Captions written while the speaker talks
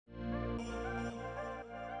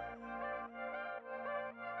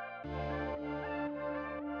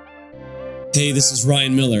Hey, this is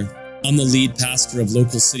Ryan Miller. I'm the lead pastor of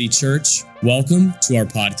Local City Church. Welcome to our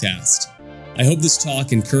podcast. I hope this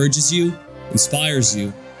talk encourages you, inspires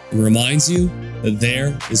you, and reminds you that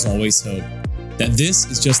there is always hope. That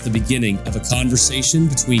this is just the beginning of a conversation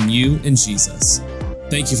between you and Jesus.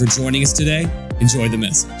 Thank you for joining us today. Enjoy the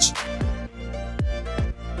message.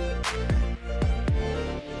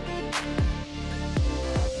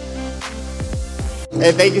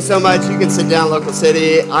 Hey, thank you so much. You can sit down, Local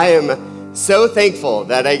City. I am so thankful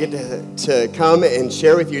that I get to come and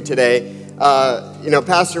share with you today.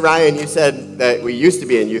 Pastor Ryan, you said that we used to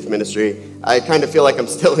be in youth ministry. I kind of feel like I'm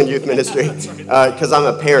still in youth ministry because I'm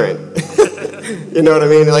a parent. You know what I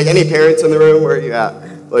mean? Like, any parents in the room? Where are you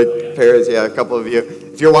at? Like, parents, yeah, a couple of you.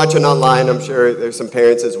 If you're watching online, I'm sure there's some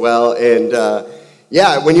parents as well. And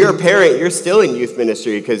when you're a parent, you're still in youth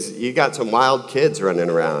ministry because you got some wild kids running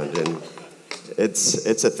around, and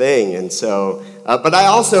it's a thing. And so, but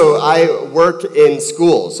I work in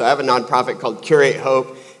schools. So I have a nonprofit called Curate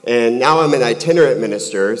Hope, and now I'm an itinerant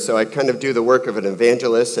minister. So I kind of do the work of an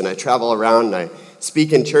evangelist, and I travel around and I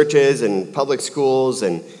speak in churches and public schools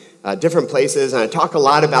and different places, and I talk a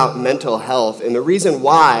lot about mental health. And the reason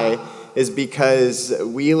why is because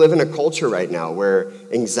we live in a culture right now where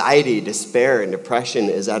anxiety, despair, and depression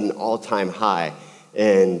is at an all-time high.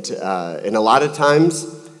 And a lot of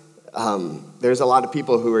times, there's a lot of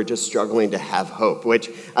people who are just struggling to have hope,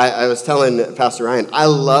 which I was telling Pastor Ryan, I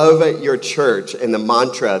love your church and the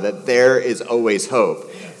mantra that there is always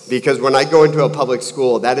hope. Because when I go into a public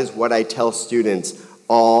school, that is what I tell students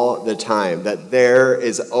all the time, that there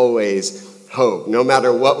is always hope. No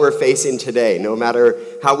matter what we're facing today, no matter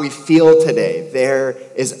how we feel today, there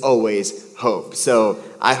is always hope. So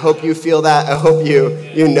I hope you feel that. I hope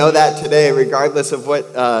you know that today, regardless of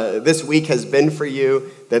what this week has been for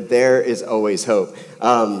you, that there is always hope.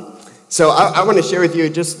 So I want to share with you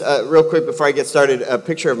just real quick before I get started a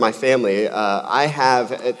picture of my family. I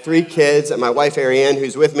have 3 kids, and my wife Ariane,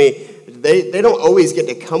 who's with me. They don't always get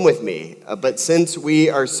to come with me, but since we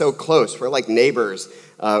are so close, we're like neighbors,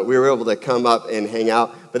 we were able to come up and hang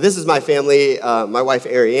out. But this is my family, my wife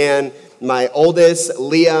Ariane, my oldest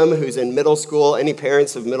Liam, who's in middle school. Any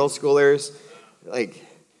parents of middle schoolers? Like,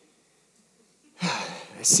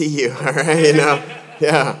 I see you, all right,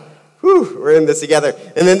 yeah. Whew, we're in this together.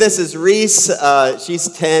 And then this is Reese, she's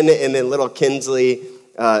 10, and then little Kinsley,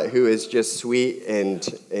 who is just sweet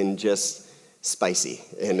and just spicy,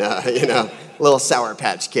 and little Sour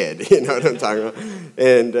Patch Kid, you know what I'm talking about?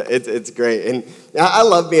 And it's great. And I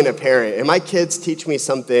love being a parent, and my kids teach me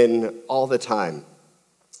something all the time.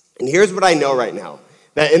 And here's what I know right now,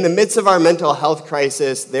 that in the midst of our mental health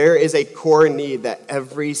crisis, there is a core need that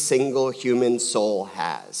every single human soul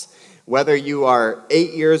has. Whether you are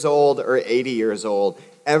 8 years old or 80 years old,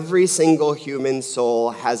 every single human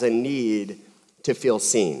soul has a need to feel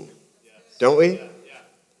seen. Yes. Don't we? Yeah.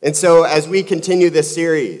 And so as we continue this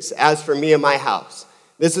series, As for Me and My House,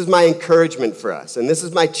 this is my encouragement for us, and this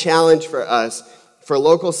is my challenge for us, for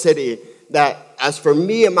Local City, that as for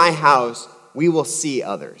me and my house, we will see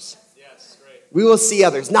others. Yes, great. We will see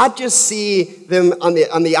others, not just see them on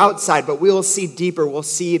the outside, but we will see deeper. We'll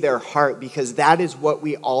see their heart, because that is what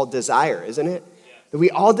we all desire, isn't it? Yeah. That we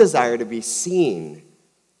all desire to be seen,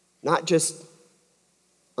 not just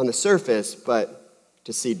on the surface, but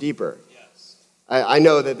to see deeper. I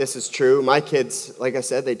know that this is true. My kids, like I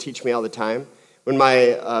said, they teach me all the time. When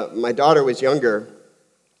my daughter was younger,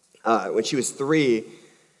 when she was 3,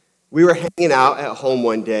 we were hanging out at home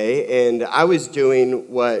one day, and I was doing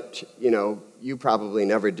what, you probably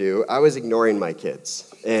never do. I was ignoring my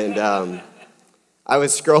kids. And I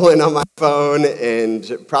was scrolling on my phone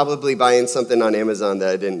and probably buying something on Amazon that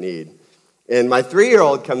I didn't need. And my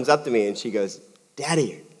 3-year-old comes up to me, and she goes,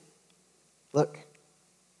 "Daddy, look.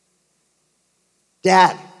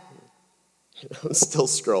 Dad." I'm still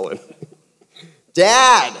scrolling.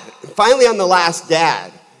 "Dad!" Finally, on the last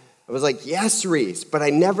Dad, I was like, "Yes, Reese," but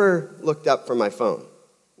I never looked up from my phone.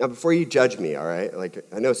 Now, before you judge me, all right? Like,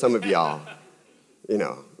 I know some of y'all,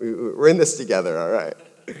 we're in this together, all right?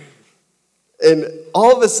 And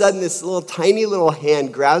all of a sudden, this little tiny little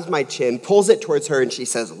hand grabs my chin, pulls it towards her, and she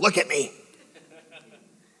says, "Look at me."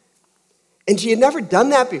 And she had never done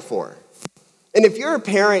that before. And if you're a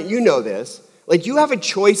parent, you know this. Like, you have a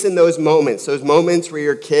choice in those moments where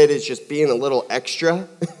your kid is just being a little extra.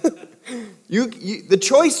 The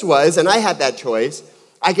choice was, and I had that choice,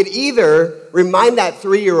 I could either remind that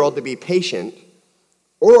 3-year-old to be patient,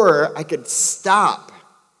 or I could stop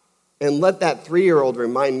and let that 3-year-old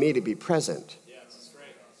remind me to be present. Yes, that's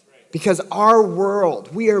right. Because our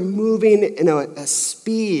world, we are moving in a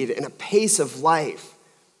speed and a pace of life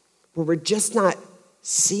where we're just not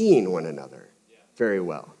seeing one another very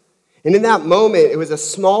well. And in that moment, it was a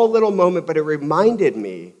small little moment, but it reminded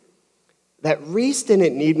me that Reese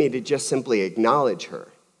didn't need me to just simply acknowledge her.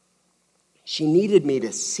 She needed me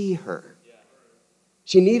to see her.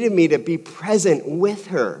 She needed me to be present with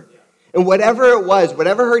her. And whatever it was,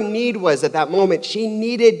 whatever her need was at that moment, she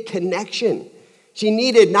needed connection. She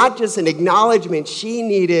needed not just an acknowledgement, she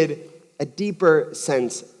needed a deeper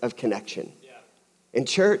sense of connection. In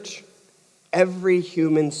church, every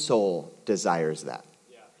human soul desires that.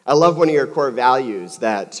 I love one of your core values,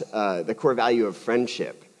 that the core value of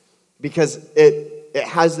friendship, because it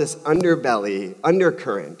has this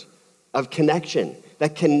undercurrent of connection.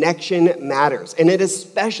 That connection matters. And it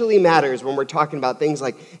especially matters when we're talking about things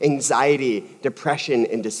like anxiety, depression,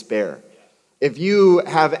 and despair. If you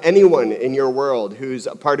have anyone in your world who's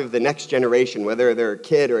a part of the next generation, whether they're a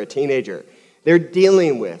kid or a teenager, they're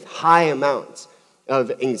dealing with high amounts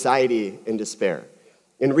of anxiety and despair.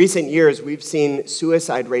 In recent years, we've seen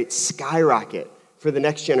suicide rates skyrocket for the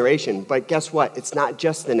next generation. But guess what? It's not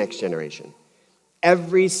just the next generation.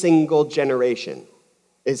 Every single generation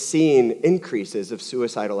is seeing increases of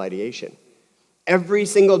suicidal ideation. Every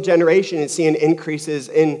single generation is seeing increases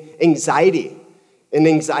in anxiety and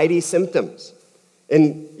anxiety symptoms.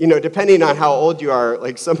 And, depending on how old you are,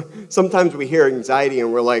 like sometimes we hear anxiety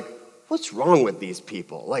and we're like, what's wrong with these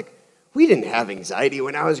people? Like, we didn't have anxiety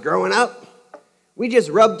when I was growing up. We just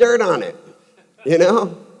rubbed dirt on it, You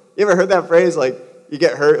ever heard that phrase, like, you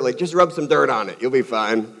get hurt, like, just rub some dirt on it, you'll be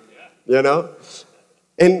fine,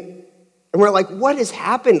 And we're like, what has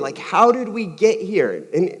happened? Like, how did we get here?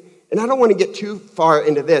 And I don't want to get too far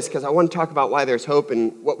into this because I want to talk about why there's hope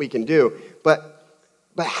and what we can do. But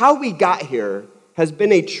how we got here has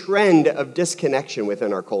been a trend of disconnection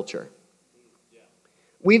within our culture.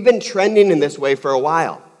 We've been trending in this way for a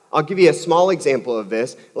while. I'll give you a small example of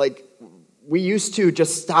this. Like, we used to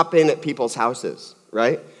just stop in at people's houses,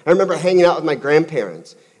 right? I remember hanging out with my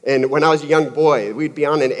grandparents. And when I was a young boy, we'd be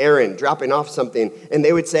on an errand, dropping off something, and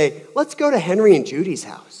they would say, let's go to Henry and Judy's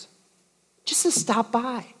house, just to stop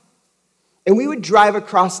by. And we would drive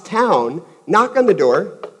across town, knock on the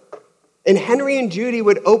door, and Henry and Judy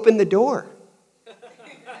would open the door.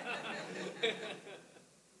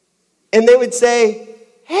 And they would say,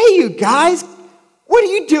 hey, you guys, what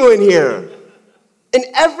are you doing here? And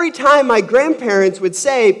every time my grandparents would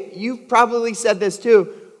say, you've probably said this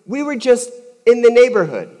too, we were just in the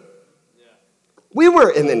neighborhood. We were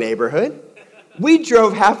in the neighborhood. We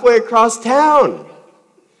drove halfway across town.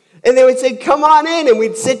 And they would say, come on in. And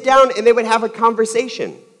we'd sit down and they would have a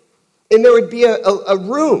conversation. And there would be a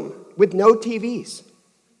room with no TVs,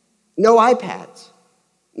 no iPads,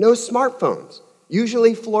 no smartphones,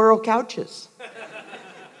 usually floral couches.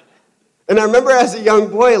 And I remember as a young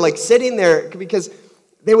boy, like sitting there, because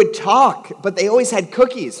they would talk, but they always had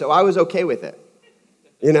cookies, so I was okay with it,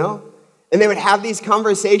 And they would have these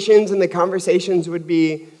conversations, and the conversations would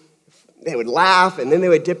be, they would laugh, and then they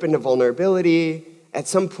would dip into vulnerability. At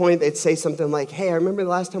some point, they'd say something like, hey, I remember the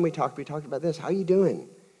last time we talked about this. How you doing?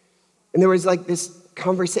 And there was like this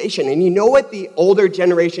conversation. And you know what the older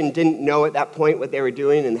generation didn't know at that point, what they were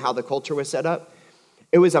doing and how the culture was set up?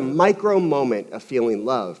 It was a micro moment of feeling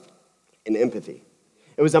love and empathy.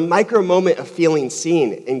 It was a micro moment of feeling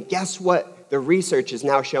seen. And guess what the research is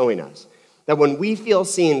now showing us? That when we feel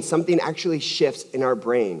seen, something actually shifts in our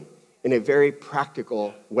brain in a very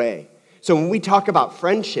practical way. So when we talk about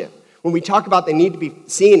friendship, when we talk about the need to be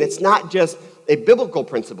seen, it's not just a biblical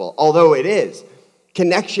principle, although it is.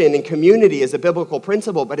 Connection and community is a biblical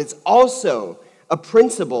principle, but it's also a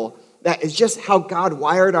principle that is just how God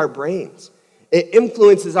wired our brains. It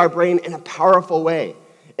influences our brain in a powerful way.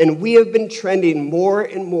 And we have been trending more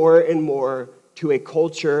and more and more to a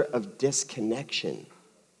culture of disconnection.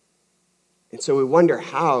 And so we wonder,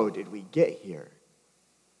 how did we get here?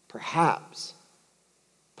 Perhaps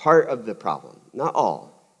part of the problem, not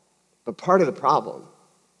all, but part of the problem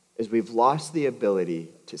is we've lost the ability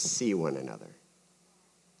to see one another,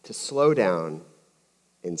 to slow down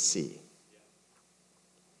and see.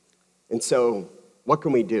 And so what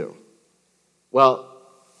can we do? Well,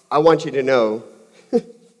 I want you to know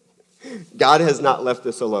God has not left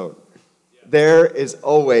us alone. There is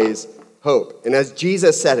always hope. And as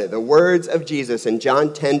Jesus said it, the words of Jesus in John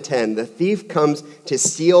 10:10, the thief comes to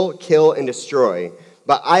steal, kill, and destroy,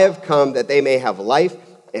 but I have come that they may have life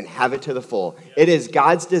and have it to the full. It is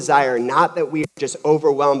God's desire, not that we are just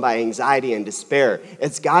overwhelmed by anxiety and despair.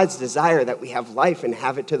 It's God's desire that we have life and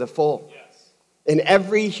have it to the full. And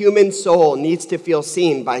every human soul needs to feel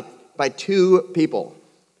seen by two people.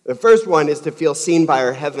 The first one is to feel seen by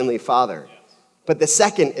our Heavenly Father. But the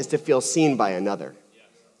second is to feel seen by another.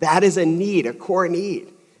 That is a need, a core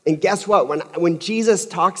need. And guess what? When Jesus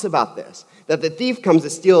talks about this, that the thief comes to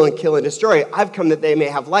steal and kill and destroy, I've come that they may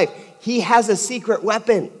have life. He has a secret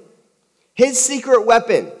weapon. His secret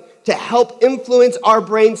weapon to help influence our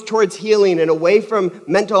brains towards healing and away from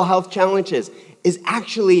mental health challenges is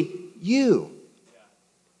actually you.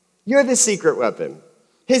 You're the secret weapon.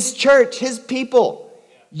 His church, his people.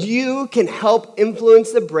 You can help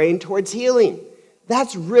influence the brain towards healing.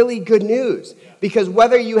 That's really good news, because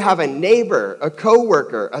whether you have a neighbor, a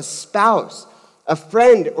coworker, a spouse, a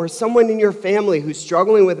friend, or someone in your family who's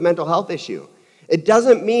struggling with a mental health issue, it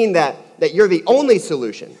doesn't mean that you're the only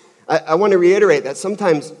solution. I want to reiterate that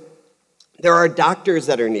sometimes there are doctors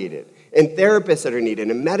that are needed, and therapists that are needed,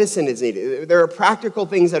 and medicine is needed. There are practical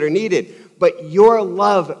things that are needed, but your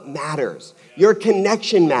love matters. Your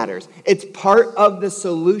connection matters. It's part of the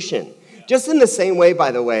solution. Just in the same way,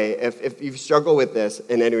 by the way, if you struggle with this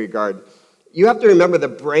in any regard, you have to remember the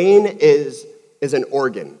brain is an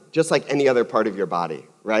organ, just like any other part of your body,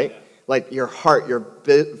 right? Like your heart, your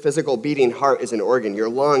physical beating heart is an organ. Your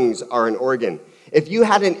lungs are an organ. If you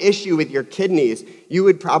had an issue with your kidneys, you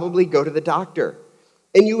would probably go to the doctor.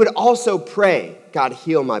 And you would also pray, God,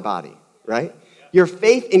 heal my body, right? Your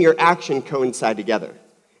faith and your action coincide together.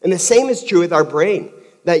 And the same is true with our brain,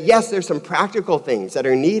 that yes, there's some practical things that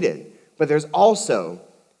are needed, but there's also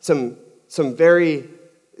some very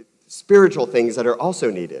spiritual things that are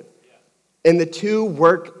also needed. And the two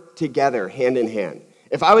work together, hand in hand.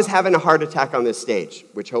 If I was having a heart attack on this stage,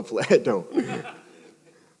 which hopefully I don't,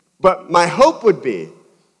 but my hope would be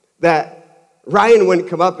that Ryan wouldn't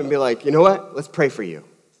come up and be like, you know what, let's pray for you.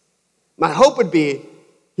 My hope would be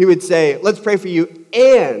he would say, let's pray for you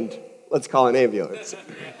and let's call an ambulance.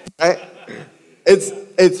 Right?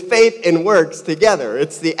 It's faith and works together.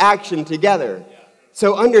 It's the action together.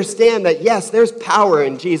 So understand that, yes, there's power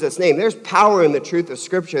in Jesus' name. There's power in the truth of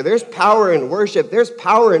Scripture. There's power in worship. There's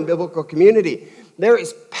power in biblical community. There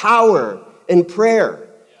is power in prayer.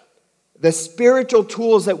 The spiritual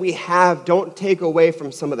tools that we have don't take away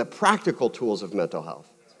from some of the practical tools of mental health.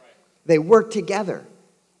 They work together.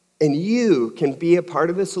 And you can be a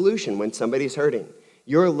part of the solution when somebody's hurting.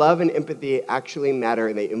 Your love and empathy actually matter,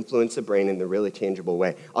 and they influence the brain in a really tangible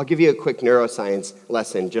way. I'll give you a quick neuroscience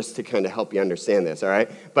lesson just to kind of help you understand this, all right?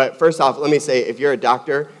 But first off, let me say, if you're a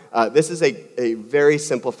doctor, this is a very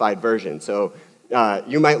simplified version. So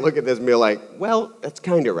you might look at this and be like, well, that's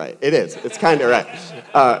kind of right. It is. It's kind of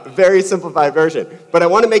right. Very simplified version. But I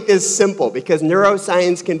want to make this simple because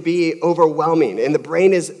neuroscience can be overwhelming, and the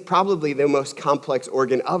brain is probably the most complex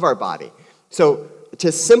organ of our body. So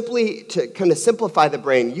to kind of simplify the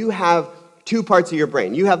brain, you have two parts of your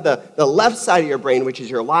brain. You have the left side of your brain, which is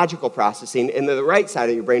your logical processing, and the right side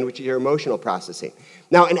of your brain, which is your emotional processing.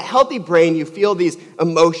 Now, in a healthy brain, you feel these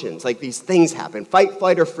emotions, like these things happen. Fight,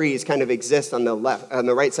 flight, or freeze kind of exist on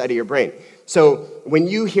the right side of your brain. So when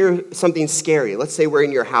you hear something scary, let's say we're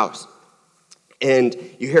in your house, and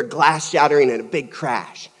you hear glass shattering and a big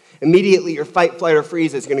crash, immediately your fight, flight, or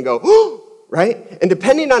freeze is going to go, oh, right? And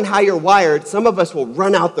depending on how you're wired, some of us will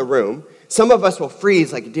run out the room. Some of us will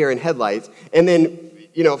freeze like a deer in headlights. And then,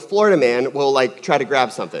 Florida man will like try to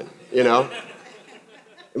grab something, I'm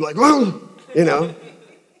like, whoa,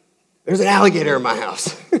 there's an alligator in my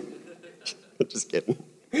house. Just kidding.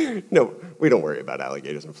 No, we don't worry about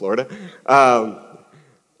alligators in Florida.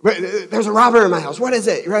 But there's a robber in my house. What is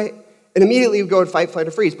it, right? And immediately we go and fight, flight,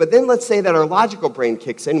 or freeze. But then let's say that our logical brain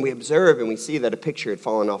kicks in. We observe and we see that a picture had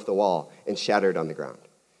fallen off the wall and shattered on the ground.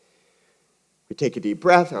 We take a deep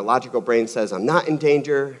breath. Our logical brain says, I'm not in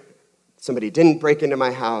danger. Somebody didn't break into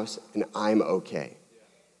my house, and I'm okay.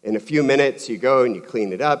 In a few minutes, you go and you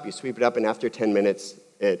clean it up, you sweep it up, and after 10 minutes,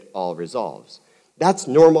 it all resolves. That's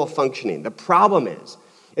normal functioning. The problem is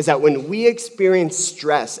that when we experience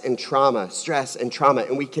stress and trauma,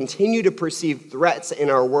 and we continue to perceive threats in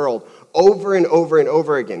our world over and over and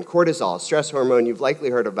over again, cortisol, stress hormone you've likely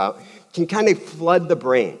heard about, can kind of flood the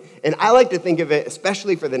brain. And I like to think of it,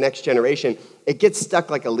 especially for the next generation, it gets stuck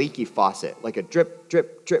like a leaky faucet, like a drip,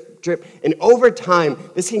 drip, drip, drip. And over time,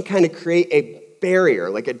 this can kind of create a barrier,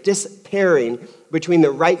 like a dispairing between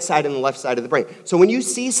the right side and the left side of the brain. So when you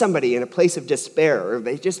see somebody in a place of despair, or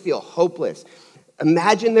they just feel hopeless,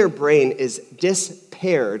 imagine their brain is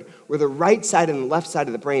dispaired, where the right side and the left side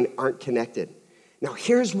of the brain aren't connected. Now,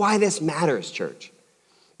 here's why this matters, church.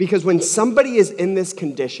 Because when somebody is in this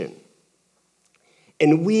condition,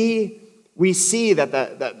 and we see that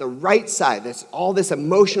the right side, there's all this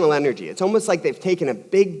emotional energy. It's almost like they've taken a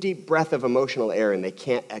big, deep breath of emotional air and they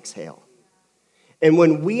can't exhale. And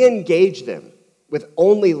when we engage them with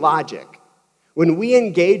only logic, when we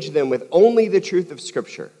engage them with only the truth of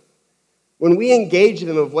Scripture, When we engage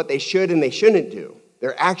them of what they should and they shouldn't do,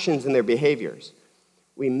 their actions and their behaviors,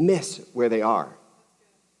 we miss where they are.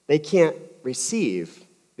 They can't receive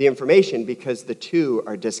the information because the two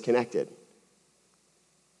are disconnected.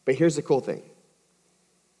 But here's the cool thing.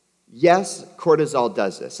 Yes, cortisol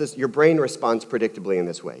does this. Your brain responds predictably in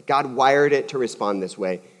this way. God wired it to respond this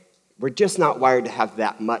way. We're just not wired to have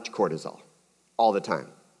that much cortisol all the time.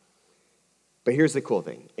 But here's the cool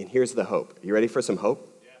thing, and here's the hope. You ready for some hope?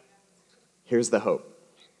 Yeah. Here's the hope.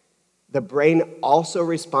 The brain also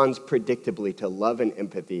responds predictably to love and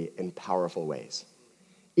empathy in powerful ways.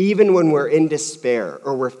 Even when we're in despair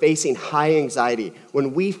or we're facing high anxiety,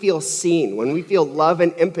 when we feel seen, when we feel love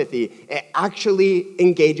and empathy, it actually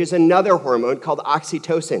engages another hormone called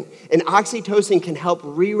oxytocin. And oxytocin can help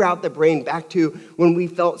reroute the brain back to when we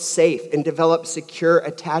felt safe and develop secure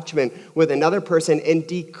attachment with another person and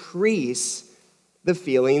decrease the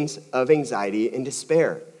feelings of anxiety and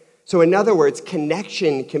despair. So in other words,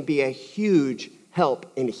 connection can be a huge help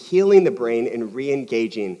in healing the brain and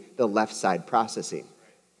re-engaging the left side processing.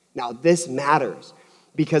 Now, this matters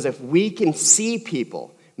because if we can see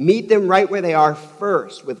people, meet them right where they are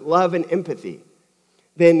first with love and empathy,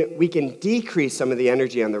 then we can decrease some of the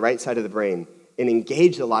energy on the right side of the brain and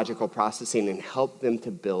engage the logical processing and help them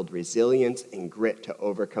to build resilience and grit to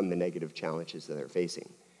overcome the negative challenges that they're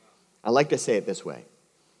facing. I like to say it this way.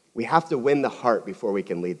 We have to win the heart before we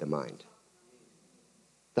can lead the mind.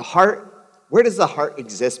 The heart, where does the heart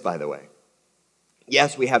exist, by the way?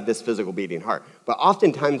 Yes, we have this physical beating heart, but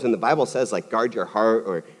oftentimes when the Bible says, like, guard your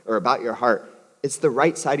heart or about your heart, it's the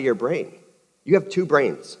right side of your brain. You have two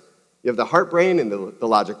brains. You have the heart brain and the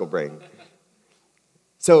logical brain.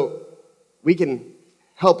 So we can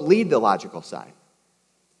help lead the logical side,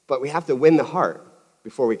 but we have to win the heart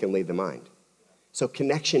before we can lead the mind. So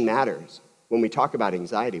connection matters when we talk about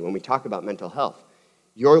anxiety, when we talk about mental health.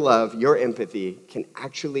 Your love, your empathy can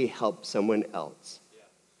actually help someone else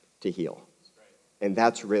to heal. And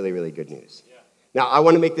that's really, really good news. Yeah. Now, I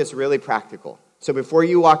want to make this really practical. So before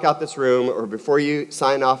you walk out this room or before you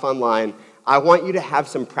sign off online, I want you to have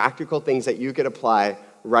some practical things that you could apply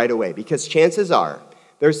right away. Because chances are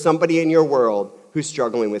there's somebody in your world who's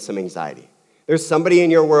struggling with some anxiety. There's somebody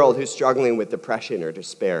in your world who's struggling with depression or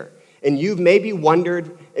despair. And you've maybe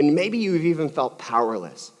wondered, and maybe you've even felt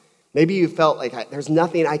powerless. Maybe you felt like there's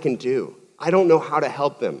nothing I can do. I don't know how to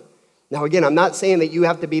help them. Now, again, I'm not saying that you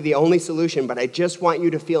have to be the only solution, but I just want you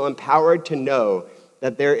to feel empowered to know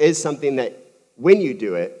that there is something that when you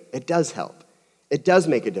do it, it does help. It does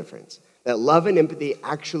make a difference. That love and empathy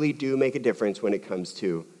actually do make a difference when it comes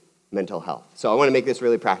to mental health. So I want to make this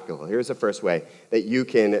really practical. Here's the first way that you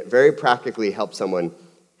can very practically help someone,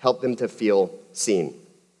 help them to feel seen.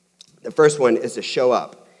 The first one is to show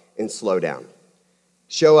up and slow down.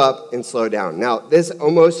 Show up and slow down. Now, this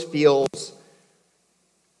almost feels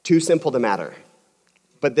too simple to matter,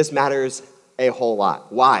 but this matters a whole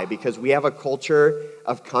lot. Why? Because we have a culture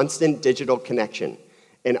of constant digital connection,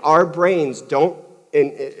 and our brains don't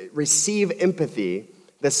receive empathy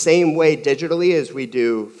the same way digitally as we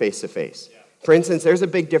do face-to-face. Yeah. For instance, there's a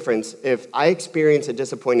big difference if I experience a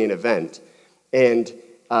disappointing event, and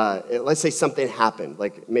let's say something happened,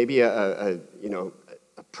 like maybe a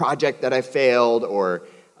project that I failed, or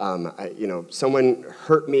someone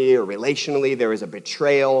hurt me, or relationally there was a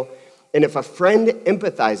betrayal. And if a friend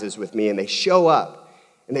empathizes with me and they show up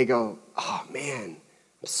and they go, oh man,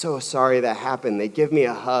 I'm so sorry that happened. They give me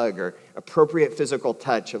a hug or appropriate physical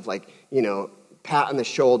touch of pat on the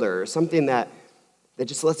shoulder or something that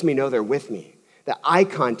just lets me know they're with me. The eye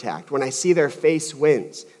contact, when I see their face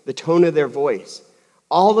wins, the tone of their voice,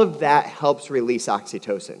 all of that helps release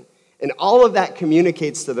oxytocin. And all of that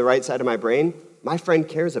communicates to the right side of my brain, my friend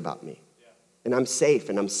cares about me, and I'm safe,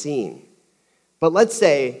 and I'm seen. But let's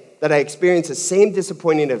say that I experience the same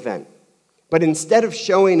disappointing event, but instead of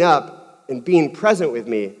showing up and being present with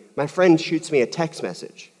me, my friend shoots me a text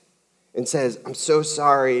message and says, I'm so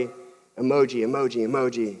sorry, emoji, emoji,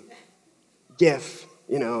 emoji, GIF,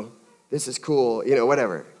 this is cool,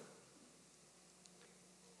 whatever.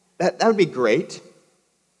 That would be great.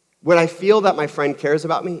 Would I feel that my friend cares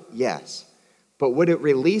about me? Yes. But would it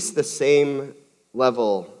release the same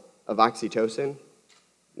level of oxytocin?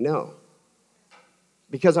 No.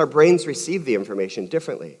 Because our brains receive the information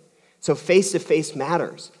differently. So face-to-face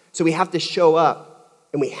matters. So we have to show up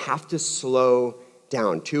and we have to slow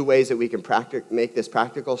down. 2 ways that we can make this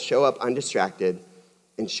practical: show up undistracted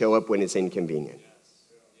and show up when it's inconvenient.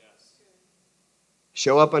 Yes.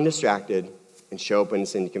 Show up undistracted and show up when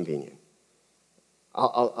it's inconvenient.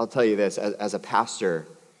 I'll tell you this, as a pastor,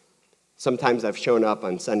 sometimes I've shown up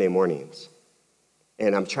on Sunday mornings,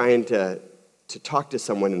 and I'm trying to talk to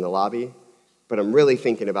someone in the lobby, but I'm really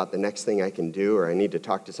thinking about the next thing I can do, or I need to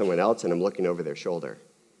talk to someone else, and I'm looking over their shoulder.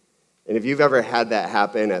 And if you've ever had that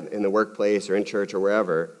happen in the workplace or in church or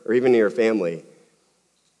wherever, or even in your family,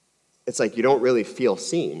 it's like you don't really feel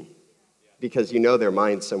seen because you know their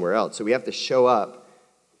mind's somewhere else. So we have to show up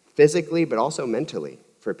physically, but also mentally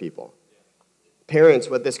for people. Parents,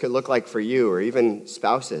 what this could look like for you, or even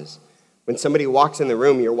spouses. When somebody walks in the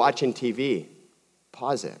room, you're watching TV,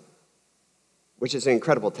 pause it, which is an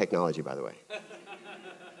incredible technology, by the way.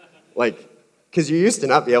 Because you used to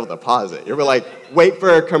not be able to pause it. You were like, wait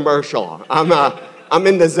for a commercial. I'm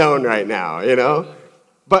in the zone right now, you know?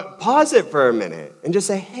 But pause it for a minute and just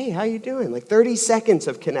say, hey, how you doing? 30 seconds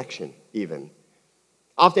of connection, even.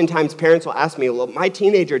 Oftentimes, parents will ask me, well, my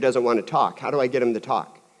teenager doesn't want to talk. How do I get him to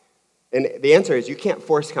talk? And the answer is you can't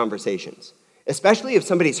force conversations. Especially if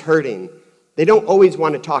somebody's hurting, they don't always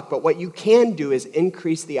want to talk, but what you can do is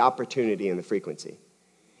increase the opportunity and the frequency.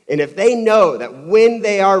 And if they know that when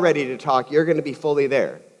they are ready to talk, you're going to be fully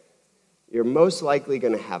there, you're most likely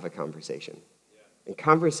going to have a conversation. And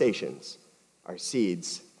conversations are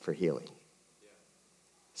seeds for healing.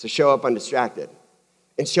 So show up undistracted.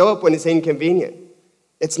 And show up when it's inconvenient.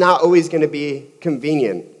 It's not always going to be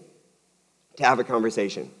convenient to have a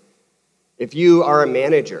conversation. If you are a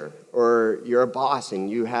manager or you're a boss and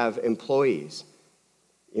you have employees,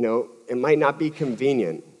 it might not be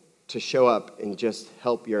convenient to show up and just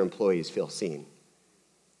help your employees feel seen.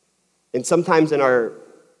 And sometimes in our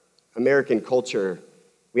American culture,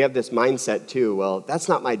 we have this mindset too, well, that's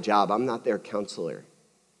not my job. I'm not their counselor.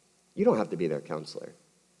 You don't have to be their counselor.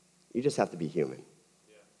 You just have to be human.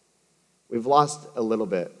 We've lost a little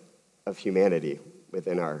bit of humanity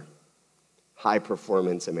within our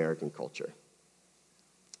high-performance American culture.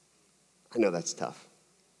 I know that's tough.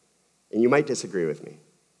 And you might disagree with me.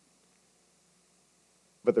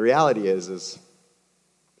 But the reality is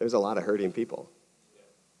there's a lot of hurting people.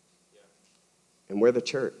 And we're the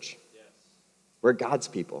church. We're God's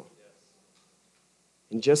people.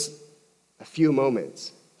 And just a few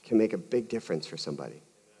moments can make a big difference for somebody.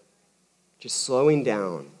 Just slowing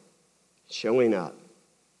down, showing up,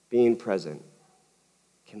 being present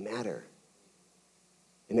can matter.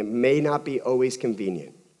 And it may not be always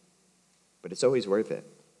convenient, but it's always worth it.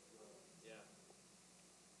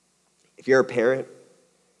 If you're a parent,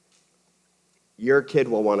 your kid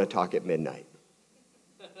will want to talk at midnight.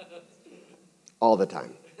 All the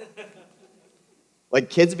time.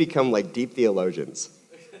 Kids become deep theologians,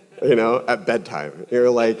 at bedtime. You're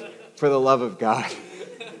like, for the love of God,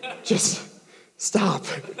 just stop.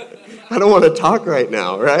 I don't want to talk right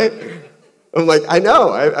now, right? I'm like, I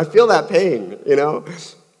know, I feel that pain,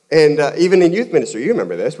 And even in youth ministry, you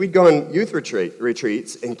remember this, we'd go on youth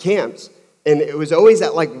retreats and camps, and it was always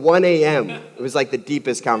at 1 a.m. It was the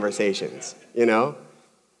deepest conversations, And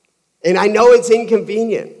I know it's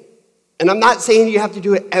inconvenient, and I'm not saying you have to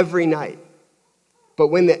do it every night, but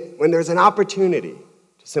when there's an opportunity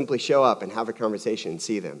to simply show up and have a conversation and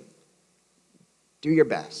see them, do your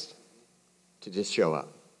best to just show up.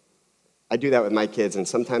 I do that with my kids, and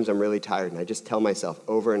sometimes I'm really tired, and I just tell myself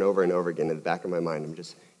over and over and over again in the back of my mind, I'm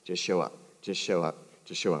just show up, just show up,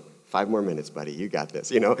 just show up. 5 more minutes, buddy, you got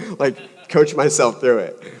this, coach myself through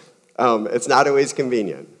it. It's not always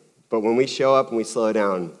convenient, but when we show up and we slow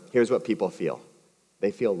down, here's what people feel.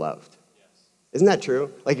 They feel loved. Isn't that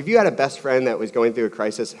true? If you had a best friend that was going through a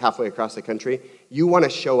crisis halfway across the country, you want to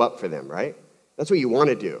show up for them, right? That's what you want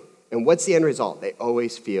to do. And what's the end result? They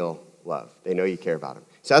always feel love. They know you care about them.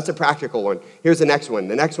 So that's a practical one. Here's the next one.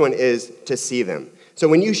 The next one is to see them. So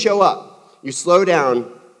when you show up, you slow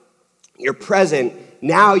down, you're present,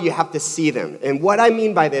 now you have to see them. And what I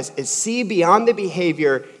mean by this is see beyond the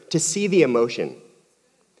behavior to see the emotion.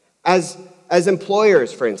 As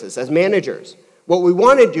employers, for instance, as managers, what we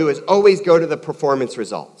want to do is always go to the performance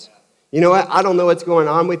results. You know what? I don't know what's going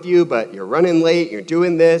on with you, but you're running late, you're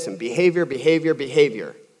doing this, and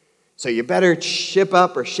behavior. So you better ship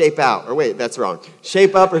up or shape out. Or wait, that's wrong.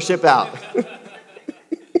 Shape up or ship out.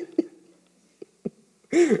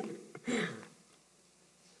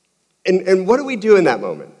 And what do we do in that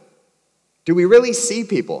moment? Do we really see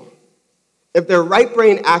people? If they're right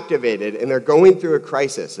brain activated and they're going through a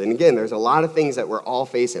crisis, and again, there's a lot of things that we're all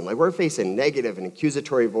facing. We're facing negative and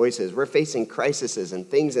accusatory voices. We're facing crises and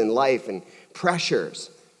things in life and pressures.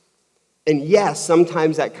 And yes,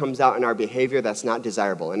 sometimes that comes out in our behavior that's not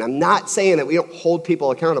desirable. And I'm not saying that we don't hold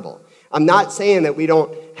people accountable. I'm not saying that we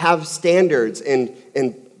don't have standards and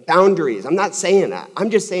boundaries. I'm not saying that. I'm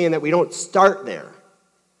just saying that we don't start there.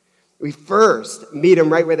 We first meet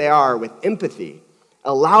them right where they are with empathy.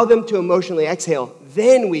 Allow them to emotionally exhale.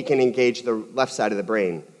 Then we can engage the left side of the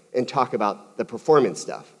brain and talk about the performance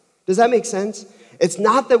stuff. Does that make sense? It's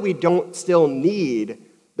not that we don't still need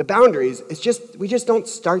the boundaries. It's just, we just don't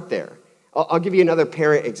start there. I'll give you another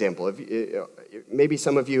parent example. Maybe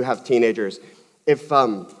some of you have teenagers. If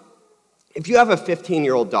you have a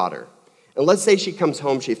 15-year-old daughter, and let's say she comes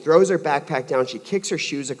home, she throws her backpack down, she kicks her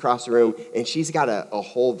shoes across the room, and she's got a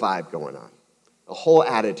whole vibe going on, a whole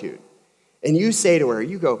attitude. And you say to her,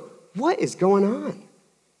 you go, what is going on?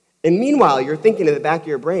 And meanwhile, you're thinking in the back of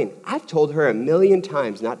your brain, I've told her 1,000,000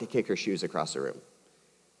 times not to kick her shoes across the room.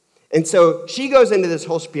 And so she goes into this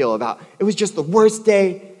whole spiel about, it was just the worst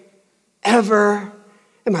day ever,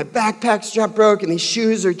 and my backpack strap broke, and these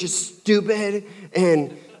shoes are just stupid,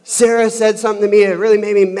 and Sarah said something to me that really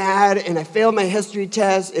made me mad, and I failed my history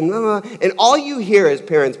test, and blah, blah, blah. And all you hear as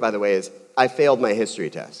parents, by the way, is, I failed my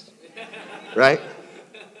history test, right?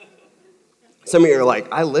 Some of you are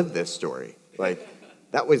like, I lived this story. Like,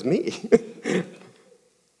 that was me.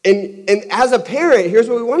 and as a parent, here's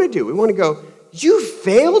what we want to do. We want to go, you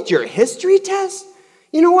failed your history test?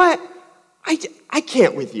 You know what? I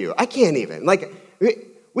can't with you. I can't even. Like,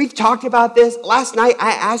 we've talked about this. Last night,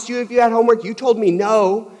 I asked you if you had homework. You told me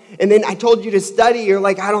no. And then I told you to study. You're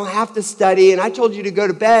like, I don't have to study. And I told you to go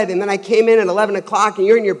to bed. And then I came in at 11 o'clock, and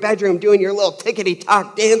you're in your bedroom doing your little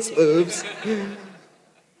tickety-tock dance moves.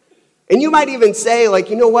 And you might even say, like,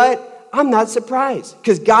 you know what? I'm not surprised,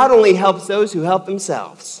 because God only helps those who help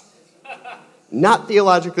themselves. Not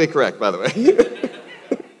theologically correct, by the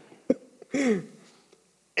way.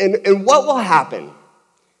 And what will happen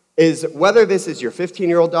is, whether this is your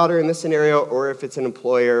 15-year-old daughter in this scenario, or if it's an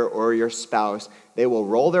employer or your spouse, they will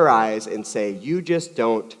roll their eyes and say, you just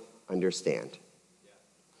don't understand.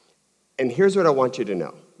 And here's what I want you to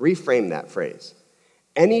know. Reframe that phrase.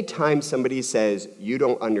 Anytime somebody says, you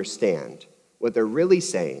don't understand, what they're really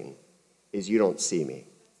saying is, you don't see me.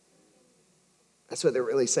 That's what they're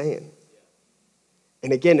really saying.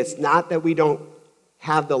 And again, it's not that we don't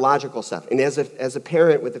have the logical stuff. And as a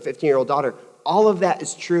parent with a 15-year-old daughter, all of that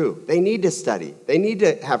is true. They need to study. They need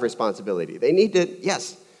to have responsibility. They need to,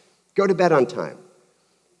 yes, go to bed on time.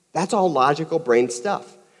 That's all logical brain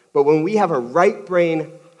stuff. But when we have a right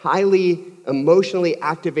brain, highly emotionally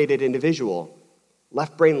activated individual,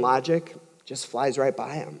 left brain logic just flies right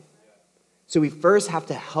by them. So we first have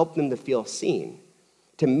to help them to feel seen.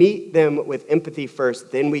 To meet them with empathy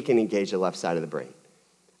first, then we can engage the left side of the brain.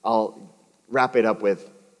 I'll wrap it up with,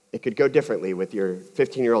 it could go differently with your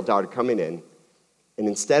 15-year-old daughter coming in, and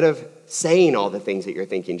instead of saying all the things that you're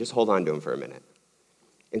thinking, just hold on to them for a minute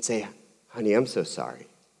and say, honey, I'm so sorry.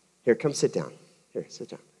 Here, come sit down. Here, sit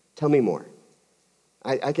down. Tell me more.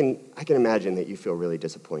 I can imagine that you feel really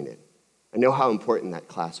disappointed. I know how important that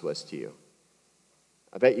class was to you.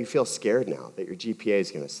 I bet you feel scared now that your GPA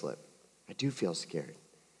is going to slip. I do feel scared.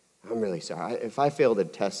 I'm really sorry. If I failed a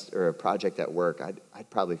test or a project at work, I'd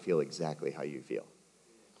probably feel exactly how you feel.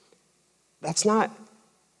 That's not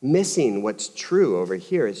missing what's true over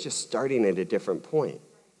here. It's just starting at a different point.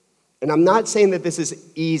 And I'm not saying that this is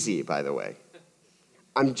easy, by the way.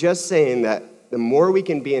 I'm just saying that the more we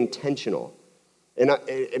can be intentional, and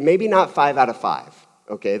maybe not 5 out of 5,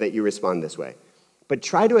 okay, that you respond this way, but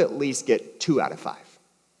try to at least get 2 out of 5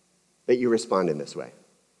 that you respond in this way.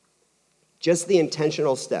 Just the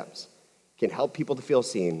intentional steps can help people to feel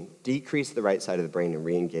seen, decrease the right side of the brain, and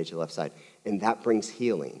re-engage the left side. And that brings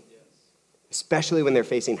healing, especially when they're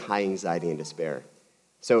facing high anxiety and despair.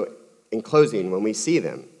 So in closing, when we see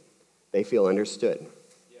them, they feel understood.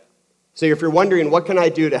 So if you're wondering, what can I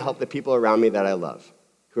do to help the people around me that I love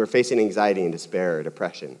who are facing anxiety and despair or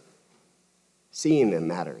depression? Seeing them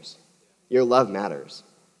matters. Your love matters.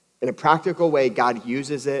 In a practical way, God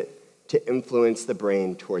uses it to influence the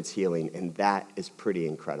brain towards healing, and that is pretty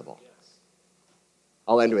incredible.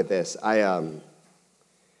 I'll end with this. I've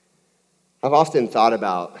often thought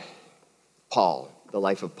about Paul, the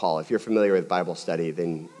life of Paul. If you're familiar with Bible study,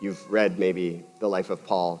 then you've read maybe the life of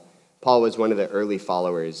Paul. Paul was one of the early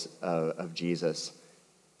followers of Jesus.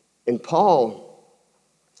 And Paul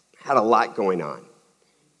had a lot going on.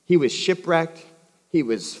 He was shipwrecked. He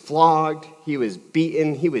was flogged. He was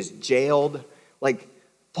beaten. He was jailed. Like,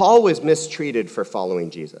 Paul was mistreated for following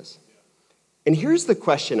Jesus. And here's the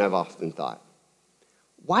question I've often thought.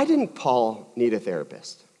 Why didn't Paul need a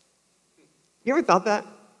therapist? You ever thought that?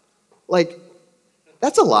 Like,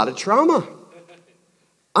 that's a lot of trauma.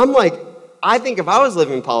 I'm like, I think if I was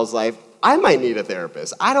living Paul's life, I might need a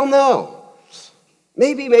therapist. I don't know.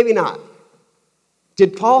 Maybe, maybe not.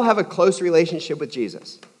 Did Paul have a close relationship with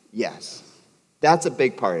Jesus? Yes. That's a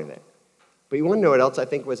big part of it. But you want to know what else I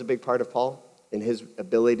think was a big part of Paul and his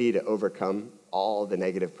ability to overcome all the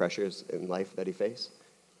negative pressures in life that he faced?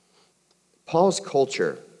 Paul's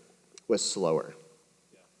culture was slower.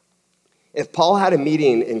 If Paul had a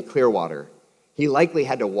meeting in Clearwater, he likely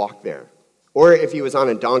had to walk there. Or if he was on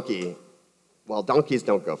a donkey, well, donkeys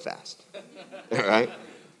don't go fast, all right?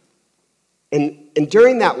 And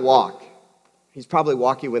during that walk, he's probably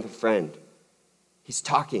walking with a friend. He's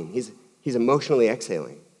talking. He's emotionally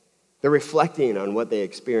exhaling. They're reflecting on what they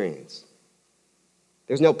experienced.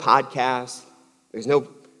 There's no podcast. There's no,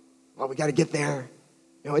 well, we got to get there.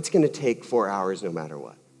 No, it's going to take 4 hours no matter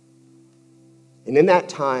what. And in that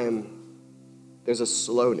time, there's a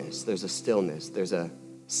slowness, there's a stillness, there's a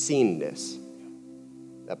seenness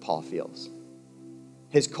that Paul feels.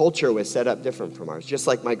 His culture was set up different from ours, just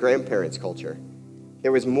like my grandparents' culture.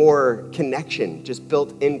 There was more connection just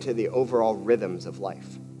built into the overall rhythms of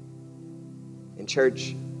life. In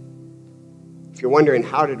church, if you're wondering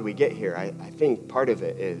how did we get here, I think part of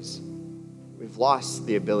it is we've lost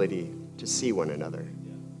the ability to see one another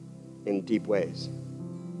in deep ways.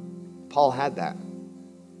 Paul had that.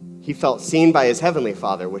 He felt seen by his heavenly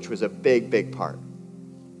Father, which was a big, big part.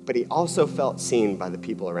 But he also felt seen by the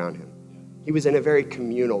people around him. He was in a very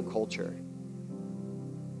communal culture.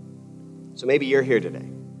 So maybe you're here today,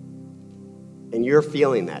 and you're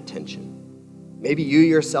feeling that tension. Maybe you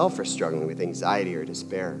yourself are struggling with anxiety or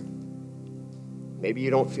despair. Maybe you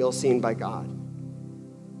don't feel seen by God.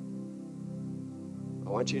 I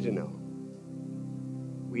want you to know,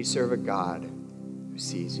 we serve a God who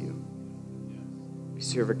sees you. We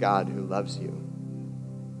serve a God who loves you.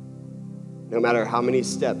 No matter how many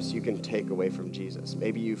steps you can take away from Jesus.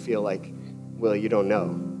 Maybe you feel like, well, you don't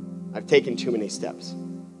know. I've taken too many steps.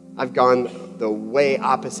 I've gone the way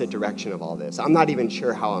opposite direction of all this. I'm not even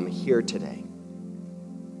sure how I'm here today.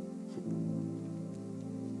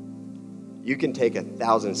 You can take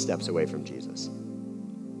 1,000 steps away from Jesus,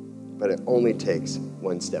 but it only takes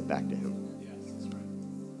one step back to him. Yes, that's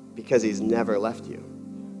right. Because he's never left you.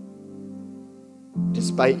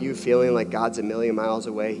 Despite you feeling like God's a million miles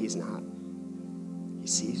away, he's not. He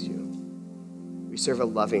sees you. We serve a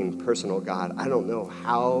loving, personal God. I don't know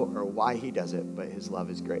how or why he does it, but his love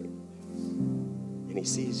is great. And he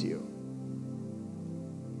sees you.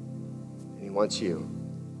 And he wants you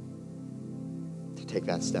to take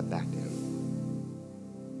that step back to him.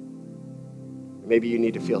 Maybe you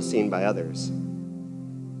need to feel seen by others.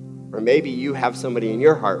 Or maybe you have somebody in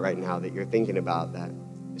your heart right now that you're thinking about that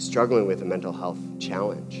is struggling with a mental health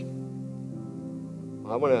challenge.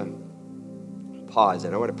 Well, I want to pause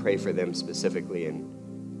and I want to pray for them specifically.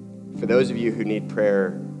 And for those of you who need prayer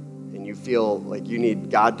and you feel like you need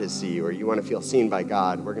God to see or you want to feel seen by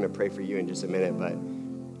God, we're going to pray for you in just a minute. But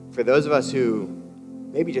for those of us who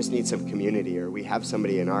maybe just need some community or we have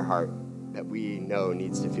somebody in our heart that we know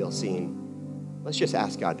needs to feel seen, let's just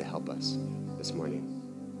ask God to help us this morning.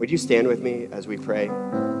 Would you stand with me as we pray?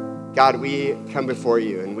 God, we come before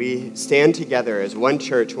you and we stand together as one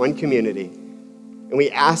church, one community. And we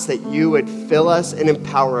ask that you would fill us and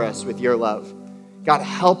empower us with your love. God,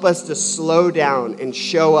 help us to slow down and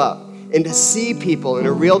show up and to see people in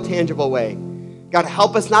a real, tangible way. God,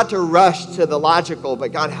 help us not to rush to the logical,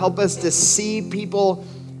 but God, help us to see people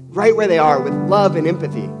right where they are with love and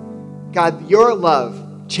empathy. God, your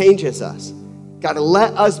love changes us. God,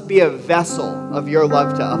 let us be a vessel of your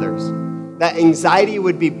love to others. That anxiety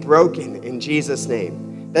would be broken in Jesus'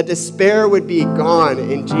 name. That despair would be gone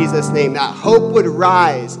in Jesus' name. That hope would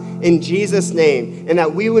rise in Jesus' name. And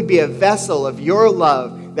that we would be a vessel of your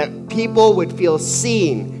love. That people would feel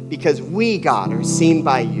seen because we, God, are seen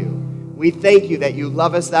by you. We thank you that you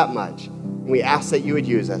love us that much. And we ask that you would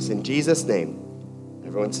use us. In Jesus' name,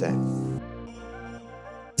 everyone said.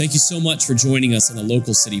 Thank you so much for joining us on the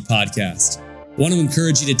Local City Podcast. I want to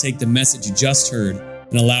encourage you to take the message you just heard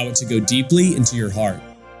and allow it to go deeply into your heart.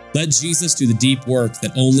 Let Jesus do the deep work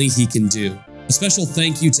that only he can do. A special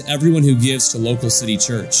thank you to everyone who gives to Local City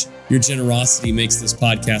Church. Your generosity makes this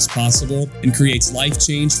podcast possible and creates life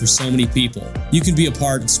change for so many people. You can be a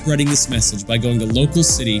part of spreading this message by going to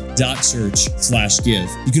localcity.church/give.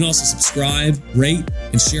 You can also subscribe, rate,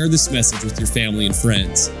 and share this message with your family and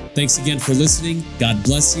friends. Thanks again for listening. God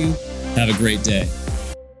bless you. Have a great day.